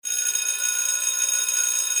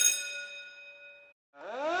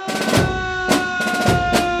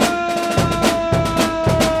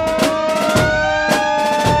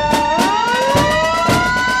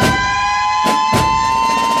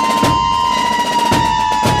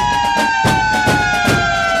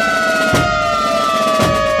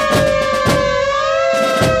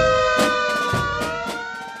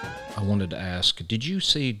Did you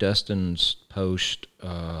see Dustin's post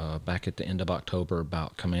back at the end of October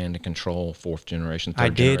about command and control, fourth generation, third I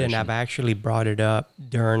did, generation? and I've actually brought it up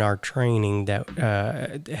during our training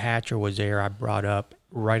that Hatcher was there. I brought up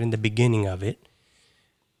right in the beginning of it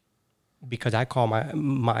because I call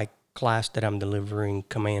my class that I'm delivering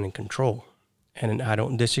command and control. And I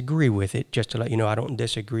don't disagree with it. Just to let you know, I don't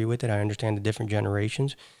disagree with it. I understand the different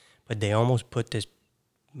generations, but they almost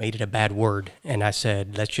made it a bad word. And I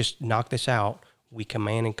said, let's just knock this out. We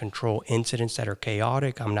command and control incidents that are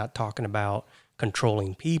chaotic. I'm not talking about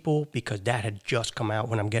controlling people because that had just come out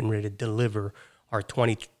when I'm getting ready to deliver our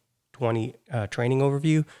 2020 training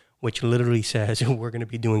overview, which literally says we're going to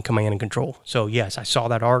be doing command and control. So yes, I saw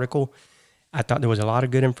that article. I thought there was a lot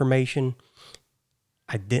of good information.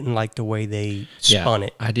 I didn't like the way they spun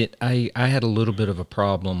it. I did. I had a little bit of a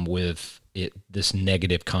problem with it, this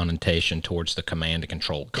negative connotation towards the command and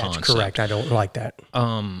control concept. That's correct. I don't like that.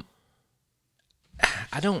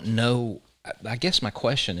 I don't know. I guess my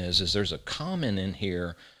question is there's a comment in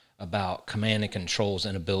here about command and control's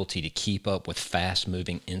inability to keep up with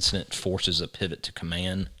fast-moving incident forces that pivot to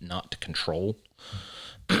command, not to control,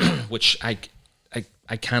 which I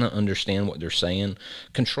kind of understand what they're saying.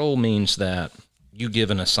 Control means that you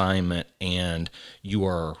give an assignment and you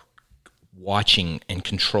are watching and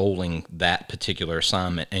controlling that particular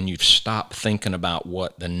assignment, and you've stopped thinking about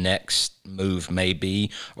what the next move may be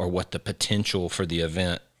or what the potential for the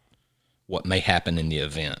event, what may happen in the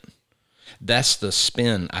event. That's the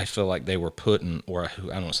spin I feel like they were putting, or I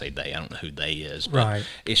don't want to say they, I don't know who they is, but right.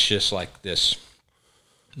 It's just like this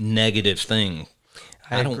negative thing.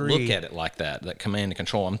 I don't agree. look at it like that command and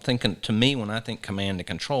control. I'm thinking, to me, when I think command and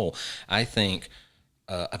control, I think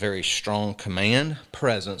a very strong command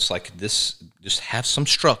presence, like this, just have some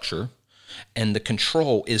structure, and the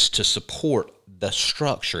control is to support the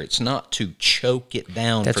structure. It's not to choke it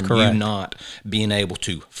down. That's from correct. You not being able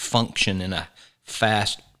to function in a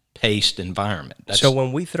fast-paced environment. So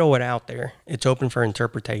when we throw it out there, it's open for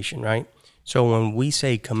interpretation, right? So when we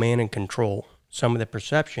say command and control, some of the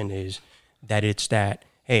perception is that it's that,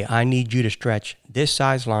 hey, I need you to stretch this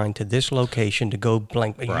size line to this location to go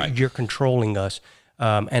blank. Right. You're controlling us.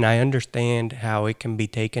 And I understand how it can be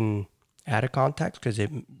taken out of context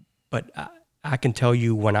but I can tell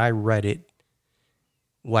you when I read it,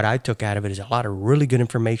 what I took out of it is a lot of really good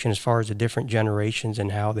information as far as the different generations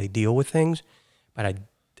and how they deal with things. But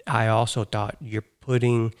I also thought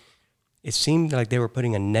it seemed like they were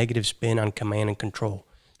putting a negative spin on command and control.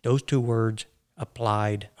 Those two words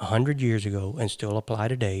applied 100 years ago and still apply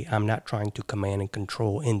today. I'm not trying to command and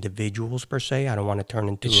control individuals per se. I don't want to turn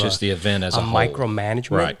into it's just the event as a whole.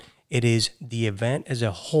 Micromanagement. Right. It is the event as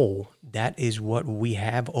a whole. That is what we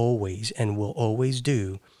have always and will always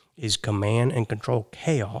do, is command and control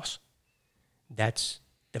chaos. That's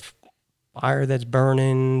the fire that's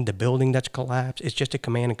burning, the building that's collapsed. It's just a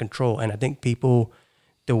command and control. And I think people,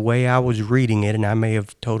 the way I was reading it, and I may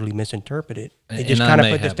have totally misinterpreted, it just kind of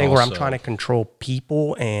put this thing where I'm trying to control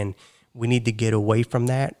people and we need to get away from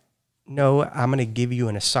that. No, I'm going to give you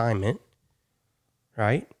an assignment,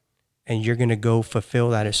 right? And you're going to go fulfill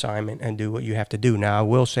that assignment and do what you have to do. Now, I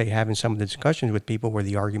will say, having some of the discussions with people where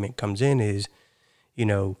the argument comes in is,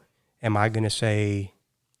 am I going to say,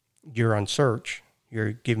 you're on search,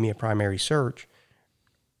 you're giving me a primary search,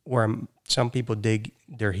 where some people dig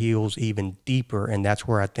their heels even deeper, and that's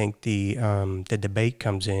where I think the debate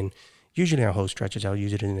comes in. Usually on hose stretches, I'll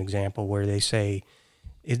use it as an example where they say,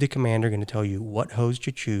 is the commander going to tell you what hose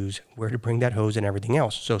to choose, where to bring that hose, and everything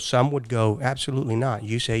else? So some would go, absolutely not.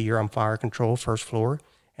 You say you're on fire control, first floor,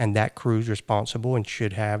 and that crew's responsible and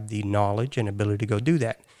should have the knowledge and ability to go do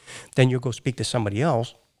that. Then you'll go speak to somebody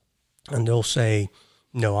else, and they'll say,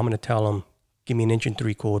 no, I'm going to tell them, give me 1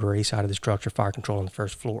 3/4 inch A side of the structure, fire control on the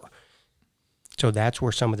first floor. So that's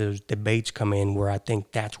where some of those debates come in, where I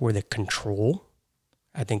think that's where the control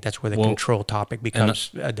topic becomes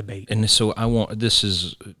a debate. And so I want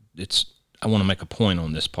to make a point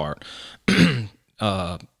on this part.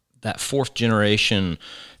 That fourth generation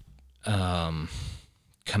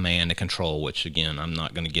command and control, which again, I'm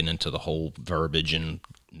not going to get into the whole verbiage and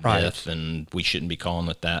myth, and we shouldn't be calling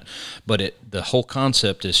it that. But the whole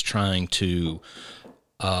concept is trying to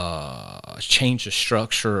change the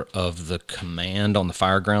structure of the command on the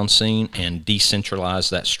fireground scene and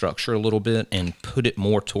decentralize that structure a little bit and put it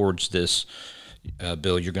more towards this,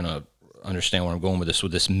 Bill, you're going to understand where I'm going with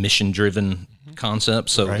this mission-driven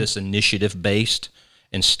concept. So this initiative-based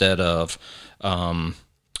instead of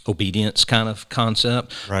obedience kind of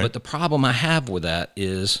concept. Right. But the problem I have with that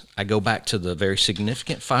is I go back to the very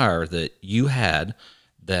significant fire that you had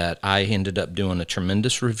that I ended up doing a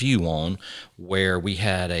tremendous review on, where we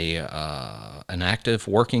had an active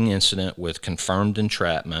working incident with confirmed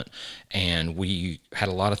entrapment, and we had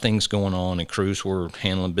a lot of things going on, and crews were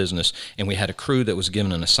handling business, and we had a crew that was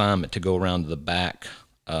given an assignment to go around to the back.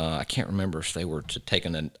 I can't remember if they were to take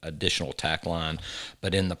an additional tack line,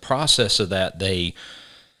 but in the process of that, they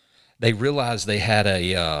realized they had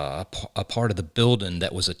a part of the building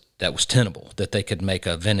that was tenable, that they could make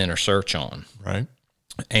a vent enter search on. Right.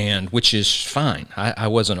 And which is fine. I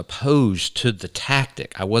wasn't opposed to the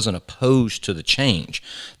tactic. I wasn't opposed to the change.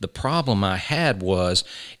 The problem I had was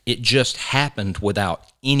it just happened without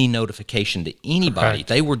any notification to anybody. Correct.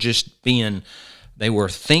 They were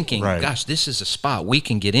thinking, Right. gosh, this is a spot we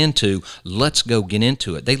can get into. Let's go get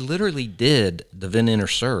into it. They literally did the vent enter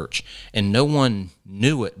search, and no one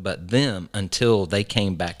knew it but them until they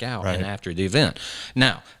came back out and after the event.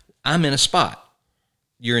 Now, I'm in a spot.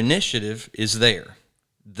 Your initiative is there.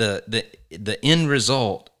 The end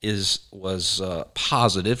result was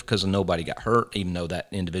positive because nobody got hurt, even though that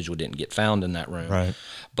individual didn't get found in that room. Right.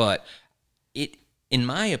 But in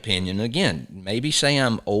my opinion, again, maybe say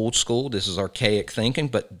I'm old school, this is archaic thinking,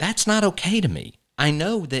 but that's not okay to me. I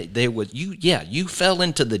know that you fell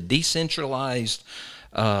into the decentralized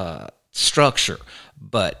structure,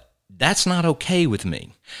 but that's not okay with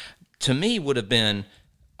me. To me, would have been,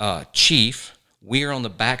 Chief, we are on the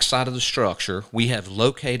back side of the structure. We have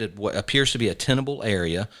located what appears to be a tenable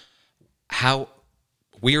area. How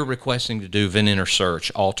we are requesting to do vent enter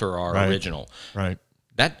search, alter our original. Right.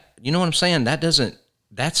 That, you know what I'm saying? That's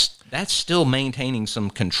still maintaining some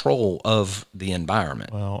control of the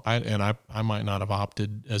environment. Well, I might not have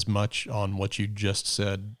opted as much on what you just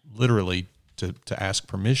said, literally to ask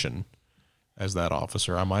permission as that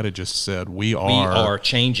officer. I might have just said, we are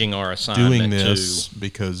changing our assignment doing this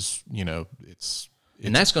because,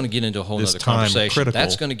 and that's going to get into a whole this other time conversation. critical.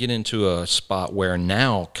 That's going to get into a spot where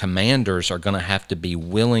now commanders are going to have to be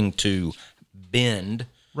willing to bend.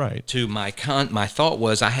 Right. To my thought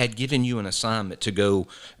was I had given you an assignment to go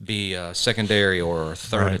be a secondary or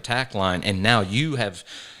third attack line, and now you have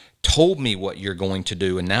told me what you're going to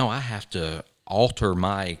do, and now I have to alter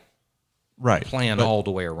my plan all the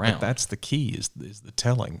way around. But that's the key is the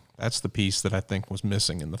telling. That's the piece that I think was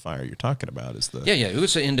missing in the fire you're talking about. Is the it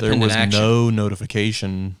was an there independent was action. no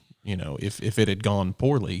notification. If it had gone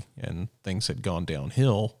poorly and things had gone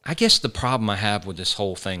downhill. I guess the problem I have with this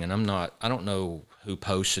whole thing, and I don't know who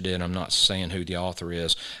posted it, I'm not saying who the author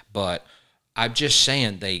is, but I'm just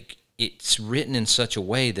saying it's written in such a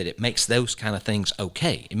way that it makes those kind of things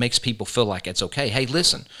okay. It makes people feel like it's okay. Hey,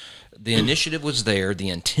 listen, the initiative was there, the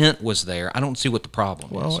intent was there. I don't see what the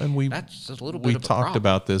problem is. Well, and that's a little bit of a talked problem.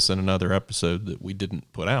 about this in another episode that we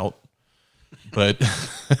didn't put out, but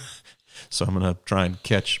so I'm going to try and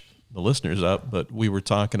catch the listeners up. But we were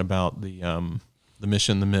talking about the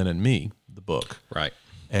Mission, the Men, and Me, the book, right?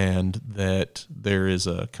 And that there is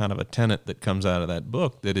a kind of a tenet that comes out of that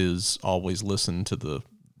book that is always listen to the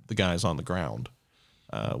guys on the ground,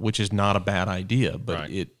 which is not a bad idea, but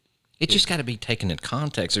it just got to be taken in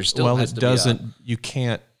context. There still has to be you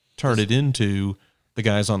can't turn it into the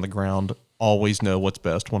guys on the ground always know what's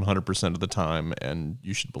best 100% of the time, and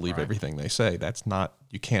you should believe everything they say. That's not,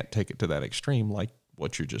 you can't take it to that extreme like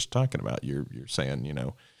what you're just talking about. You're saying,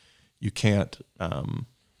 you can't,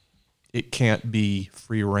 it can't be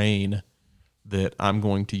free reign that I'm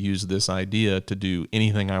going to use this idea to do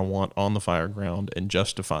anything I want on the fire ground and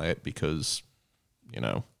justify it because,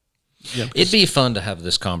 It'd be fun to have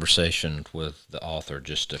this conversation with the author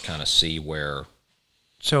just to kind of see where.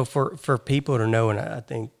 So for people to know, and I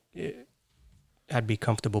think I'd be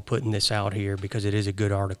comfortable putting this out here because it is a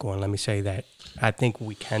good article. And let me say that I think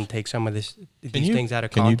we can take some of these things out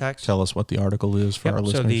of context. Can you tell us what the article is for our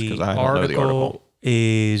listeners? So the I don't know the article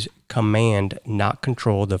is Command, Not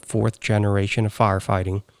Control, the Fourth Generation of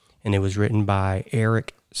Firefighting. And it was written by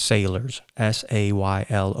Eric Saylors,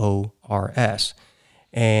 Saylors.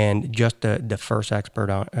 And just the first expert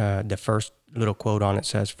on the first little quote on it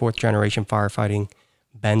says, "Fourth generation firefighting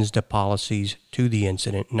bends the policies to the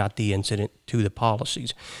incident, not the incident to the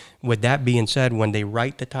policies." With that being said, when they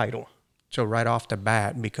write the title, so right off the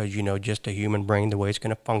bat, because just the human brain, the way it's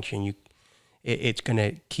going to function, it's going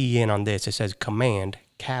to key in on this. It says Command,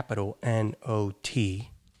 capital NOT,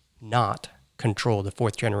 not Control, the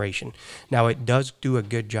fourth generation. Now it does do a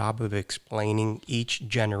good job of explaining each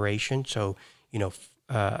generation. So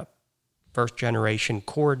first generation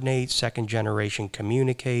coordinate, second generation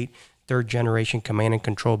communicate, third generation command and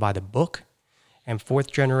control by the book, and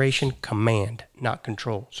fourth generation command, not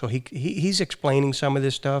control. So he's explaining some of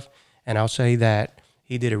this stuff, and I'll say that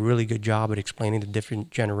he did a really good job at explaining the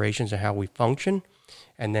different generations and how we function.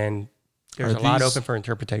 And then there's Are a lot these- open for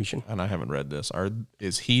interpretation. And I haven't read this.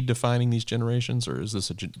 Is he defining these generations, or is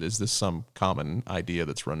this some common idea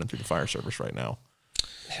that's running through the fire service right now?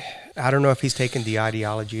 I don't know if he's taken the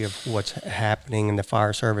ideology of what's happening in the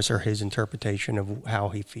fire service or his interpretation of how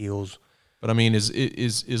he feels. But I mean, is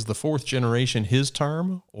the fourth generation his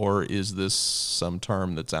term, or is this some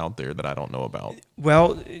term that's out there that I don't know about?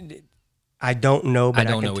 Well, I don't know, but I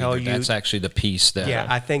don't can know tell either. you. That's actually the piece that. Yeah,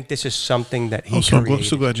 I think this is something that he I'm created.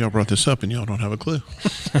 so glad y'all brought this up, and y'all don't have a clue.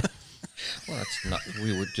 Well, that's not.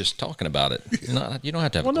 We were just talking about it. You don't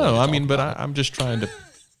have to have. Well, a clue to no, I talk mean, but about it. I'm just trying to.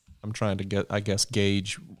 I'm trying to get, I guess,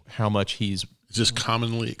 gauge how much he's. Is this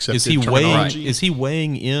commonly accepted Is he terminology? weighing? Is he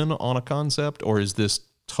weighing in on a concept, or is this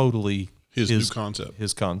totally His new concept.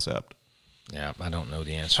 His concept. Yeah, I don't know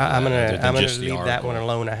the answer. To I'm that, gonna other than I'm gonna just the leave that one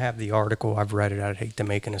article. alone. I have the article. I've read it. I'd hate to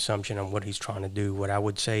make an assumption on what he's trying to do. What I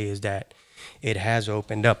would say is that it has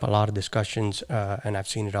opened up a lot of discussions, and I've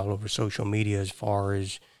seen it all over social media as far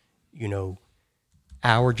as,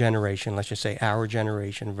 our generation. Let's just say our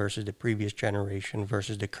generation versus the previous generation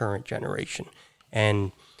versus the current generation,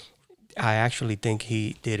 and I actually think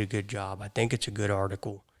he did a good job. I think it's a good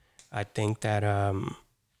article. I think that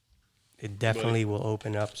it definitely will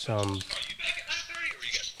open up some.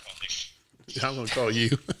 I'm going to call you.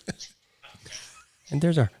 And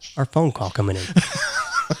there's our phone call coming in.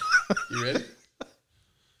 You ready?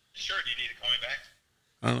 Sure. Do you need to call me back?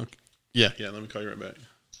 I don't know. Yeah. Let me call you right back.